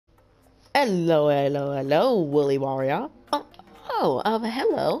Hello, hello, hello, Willy Warrior.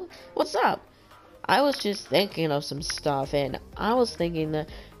 Hello. What's up? I was just thinking of some stuff, and I was thinking that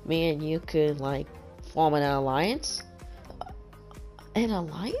me and you could, like, form an alliance. An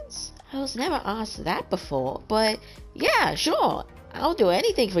alliance? I was never asked that before, but yeah, sure. I'll do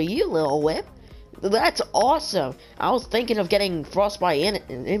anything for you, little whip. That's awesome. I was thinking of getting Frostbite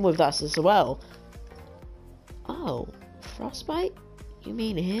in with us as well. Oh, Frostbite? You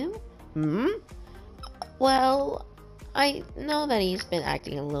mean him? Hmm? Well, I know that he's been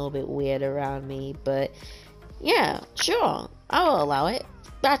acting a little bit weird around me, but yeah, sure, I'll allow it.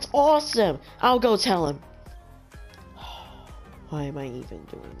 That's awesome! I'll go tell him. Why am I even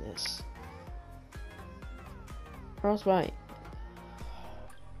doing this? Frostbite.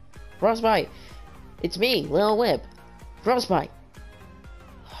 Frostbite! It's me, Lil Whip. Frostbite!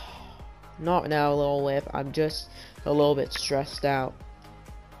 Not now, Lil Whip. I'm just a little bit stressed out.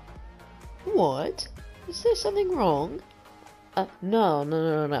 What? Is there something wrong? No,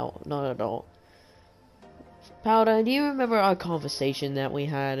 not at all. Powder, do you remember our conversation that we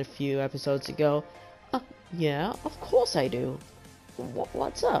had a few episodes ago? Yeah, of course I do.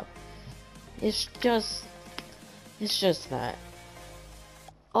 What's up? It's just that.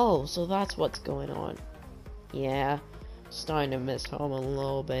 Oh, so that's what's going on. Yeah, starting to miss home a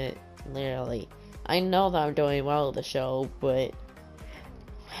little bit, literally. I know that I'm doing well with the show, but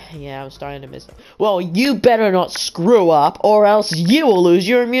yeah, I'm starting to miss home. Well, you better not screw up, or else you will lose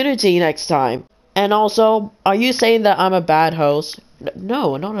your immunity next time. And also, are you saying that I'm a bad host?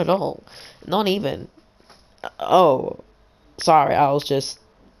 No, not at all. Not even. Oh, sorry, I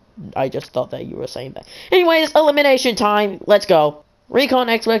just thought that you were saying that. Anyways, elimination time. Let's go. Recon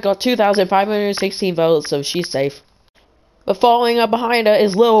Expert got 2,516 votes, so she's safe. But following up behind her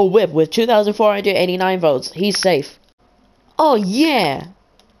is Lil Whip with 2,489 votes. He's safe. Oh yeah.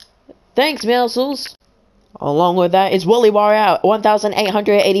 Thanks, Milsels. Along with that is Willy Warrior,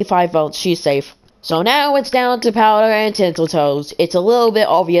 1,885 votes. She's safe. So now it's down to Powder and Tintletoes. It's a little bit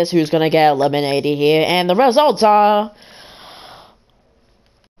obvious who's gonna get eliminated here, and the results are...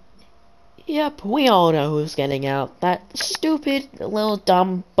 Yep, we all know who's getting out. That stupid little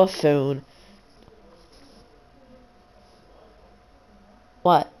dumb buffoon.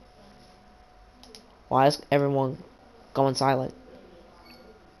 What? Why is everyone going silent?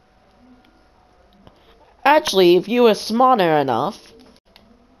 Actually, if you were smarter enough...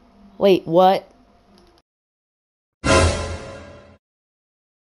 Wait, what?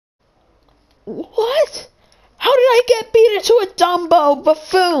 What? How did I get beat into a Dumbo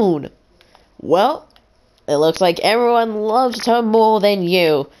buffoon? Well, it looks like everyone loves her more than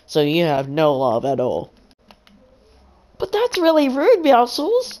you, so you have no love at all. But that's really rude,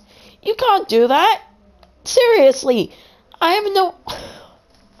 Meowscles. You can't do that. Seriously, I have no...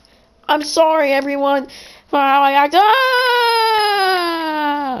 I'm sorry, everyone, for how I act.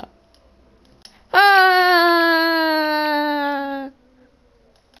 Ah! Ah!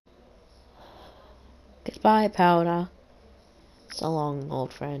 Goodbye, Powder. So long,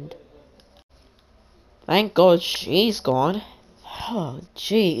 old friend. Thank God she's gone. Oh,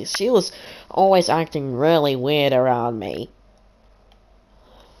 jeez, she was always acting really weird around me.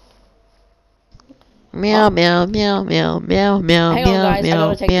 Meow, meow, meow, meow, meow, meow, hang on, meow, guys, meow, I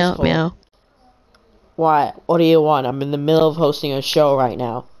gotta take meow, this call. Meow. What do you want? I'm in the middle of hosting a show right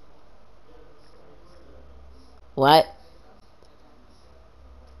now. What?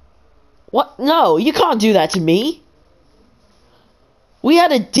 What? No, you can't do that to me. We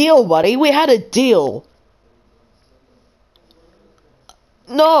had a deal, buddy. We had a deal.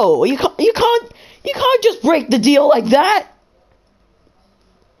 No, you can't just break the deal like that.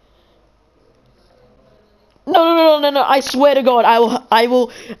 No. I swear to God,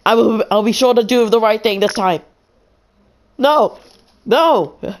 I'll be sure to do the right thing this time. No.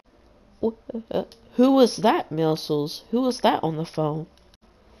 Who was that, Milsels? Who was that on the phone?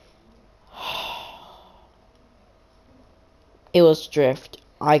 It was Drift.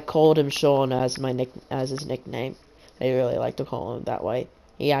 I called him Sean as his nickname. They really like to call him that way.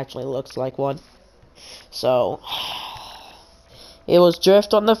 He actually looks like one. So, it was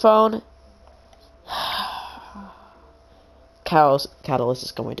Drift on the phone. Catalyst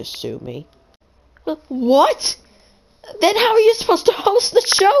is going to sue me. What? Then how are you supposed to host the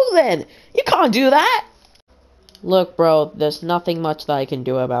show then? You can't do that. Look, bro, there's nothing much that I can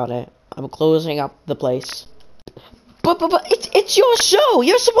do about it. I'm closing up the place. But it's your show.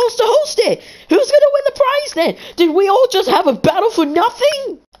 You're supposed to host it. Who's gonna win the prize then? Did we all just have a battle for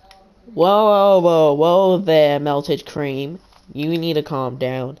nothing? Whoa there, melted cream. You need to calm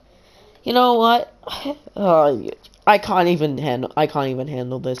down. You know what? I can't even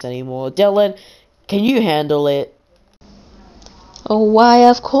handle this anymore. Dylan, can you handle it? Oh, why,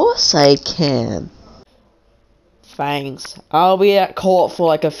 of course I can. Thanks. I'll be at court for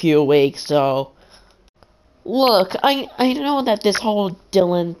like a few weeks, so... Look, I know that this whole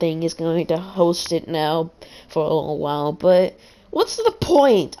Dylan thing is going to host it now for a little while, but what's the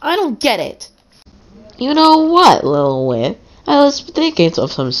point? I don't get it. You know what, Little Whip? I was thinking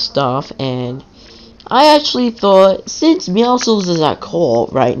of some stuff, and I actually thought, since Meowscles is at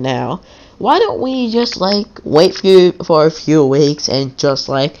court right now, why don't we just, like, wait for a few weeks and just,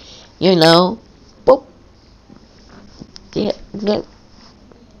 like, you know, boop,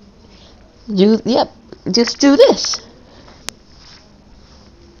 just do this.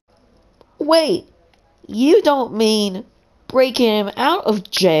 Wait, you don't mean breaking him out of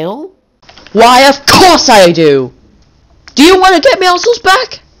jail? Why, of course I do! Do you want to get Meowscles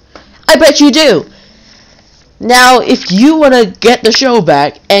back? I bet you do. Now, if you want to get the show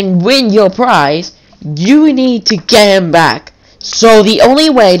back and win your prize, you need to get him back. So the only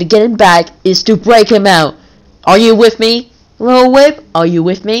way to get him back is to break him out. Are you with me, Little Whip? Are you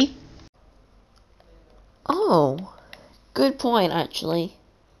with me? Oh, good point, actually.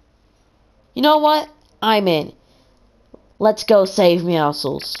 You know what? I'm in. Let's go save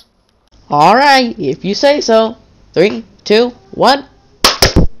Meowscles. Alright, if you say so. 3, 2, 1.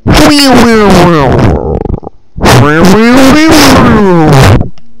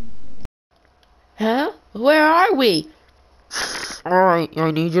 Huh? Where are we? Alright,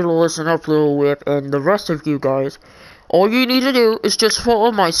 I need you to listen up, Little Whip, and the rest of you guys. All you need to do is just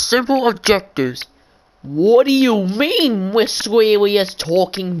follow my simple objectives. What do you mean, mysterious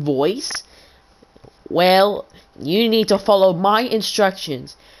talking voice? Well, you need to follow my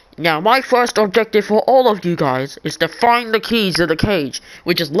instructions. Now, my first objective for all of you guys is to find the keys to the cage,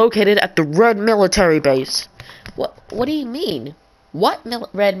 which is located at the Red Military Base. What do you mean? What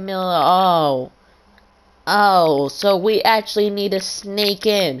Red Oh. Oh, so we actually need to sneak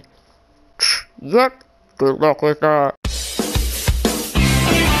in. Yep. Good luck with that.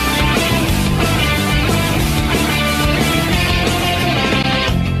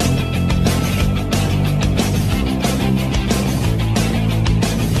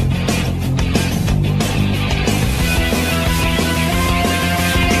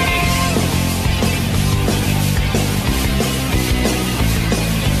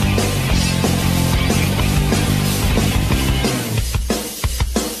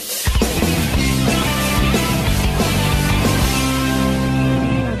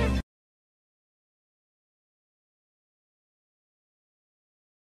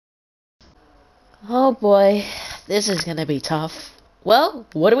 Oh boy, this is gonna be tough. Well,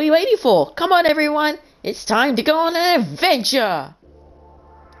 what are we waiting for? Come on everyone, it's time to go on an adventure!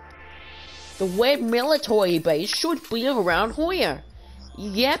 The Red Military Base should be around here.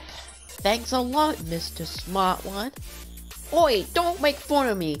 Yep, thanks a lot, Mr. Smart One. Oi, don't make fun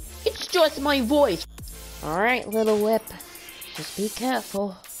of me, it's just my voice. Alright, Little Whip, just be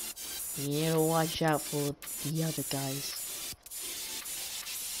careful. You need to watch out for the other guys.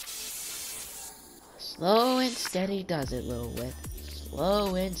 Slow and steady does it, Little Whip.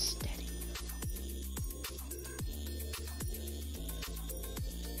 Slow and steady.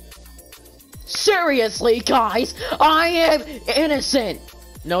 Seriously, guys! I am innocent!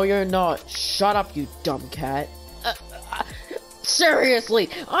 No, you're not. Shut up, you dumb cat. Seriously,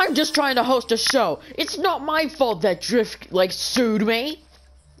 I'm just trying to host a show. It's not my fault that Drift, sued me.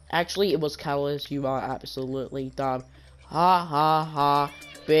 Actually, it was Callus. You are absolutely dumb. Ha ha ha.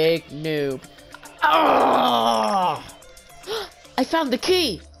 Big noob. Ah! I found the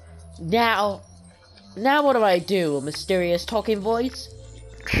key! Now what do I do? A mysterious talking voice?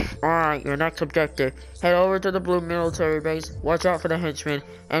 Alright, your next objective. Head over to the blue military base, watch out for the henchmen,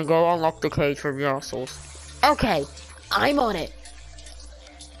 and go unlock the cage for Meowscles. Okay, I'm on it.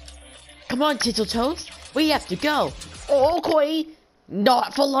 Come on, Tizzletoes, we have to go. Okay,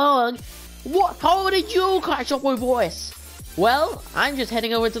 not for long. What? How did you catch up with us? Well, I'm just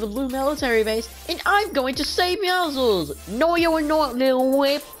heading over to the blue military base, and I'm going to save Meowscles. No, you are not, Little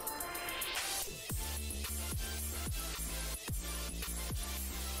Whip.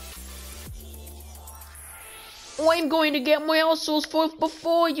 I'm going to get Meowscles first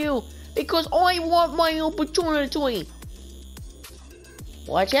before you, because I want my opportunity.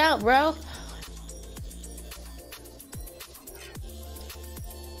 Watch out, bro.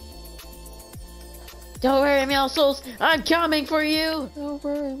 Don't worry, Meowscles, I'm coming for you! Don't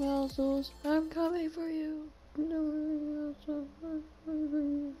worry, Meowscles, I'm coming for you. Don't worry, Meowscles, I'm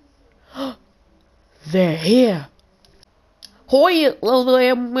coming for you. They're here! Hoy, little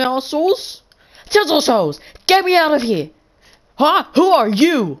Meowscles! Tizzle Toes, get me out of here! Huh? Who are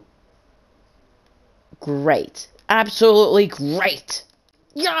you? Great. Absolutely great.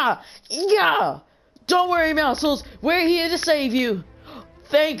 Yeah! Yeah! Don't worry, Mousels. We're here to save you.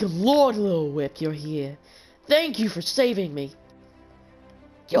 Thank Lord, Little Whip, you're here. Thank you for saving me.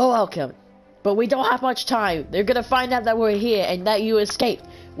 You're welcome. But we don't have much time. They're gonna find out that we're here and that you escaped.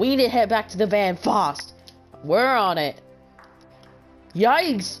 We need to head back to the van fast. We're on it.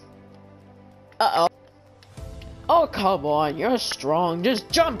 Yikes! Uh-oh. Oh, come on. You're strong. Just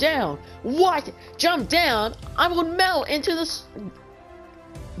jump down. What? Jump down? I will melt into this...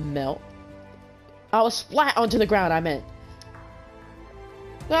 Melt? I will splat onto the ground, I meant.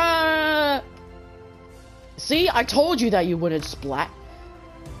 Ah! See? I told you that you wouldn't splat.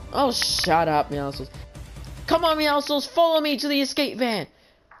 Oh, shut up, Meowscles. Come on, Meowscles, follow me to the escape van.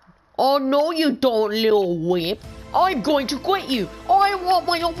 Oh, no you don't, little whip. I'm going to quit you. I want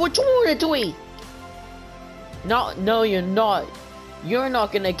my opportunity. No, you're not. You're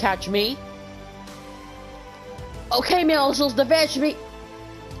not gonna catch me. Okay, Meowscles, the van should be...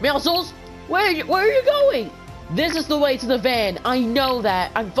 Meowscles, where are you going? This is the way to the van. I know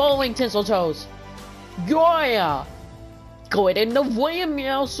that. I'm following Tinseltoes. Yeah. Going in the way,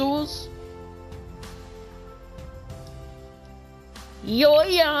 Meowscles.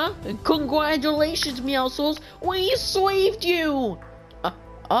 Yeah. Congratulations, Meowscles. We saved you.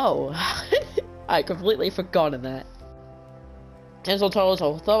 Oh. I completely forgotten that. Tinseltoes,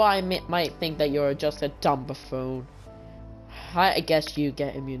 although I might think that you're just a dumb buffoon, I guess you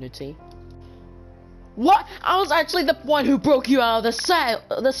get immunity. What? I was actually the one who broke you out of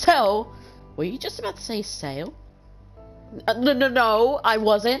the cell. Were you just about to say sail? No, I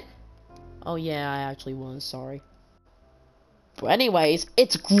wasn't. Oh yeah, I actually was, sorry. But anyways,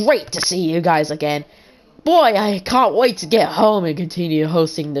 it's great to see you guys again. Boy, I can't wait to get home and continue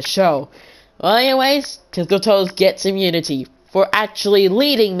hosting the show. Well, anyways, Tinseltoes gets immunity for actually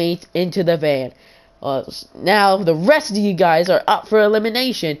leading me into the van. Now, the rest of you guys are up for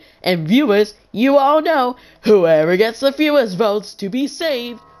elimination, and viewers, you all know, whoever gets the fewest votes to be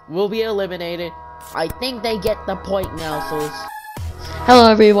saved will be eliminated. I think they get the point now, so...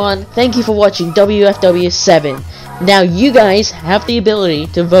 Hello everyone, thank you for watching WFW7. Now you guys have the ability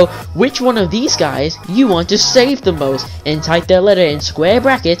to vote which one of these guys you want to save the most, and type their letter in square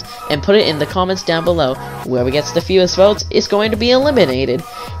brackets and put it in the comments down below. Whoever gets the fewest votes is going to be eliminated.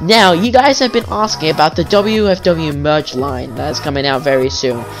 Now you guys have been asking about the WFW merch line that is coming out very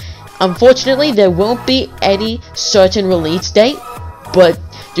soon. Unfortunately, there won't be any certain release date, but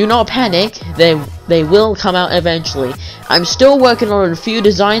do not panic, they will come out eventually. I'm still working on a few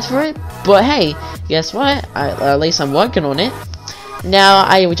designs for it, but hey, guess what? At least I'm working on it. Now,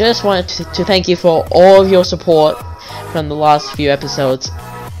 I just wanted to thank you for all of your support from the last few episodes,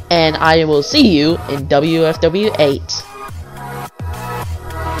 and I will see you in WFW 8.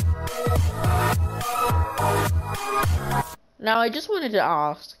 Now, I just wanted to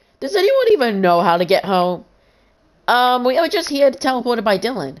ask, does anyone even know how to get home? We were just here teleported by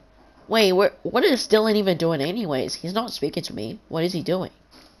Dylan. Wait, what is Dylan even doing anyways? He's not speaking to me. What is he doing?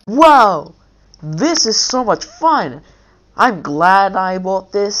 Wow! This is so much fun! I'm glad I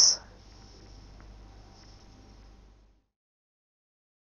bought this.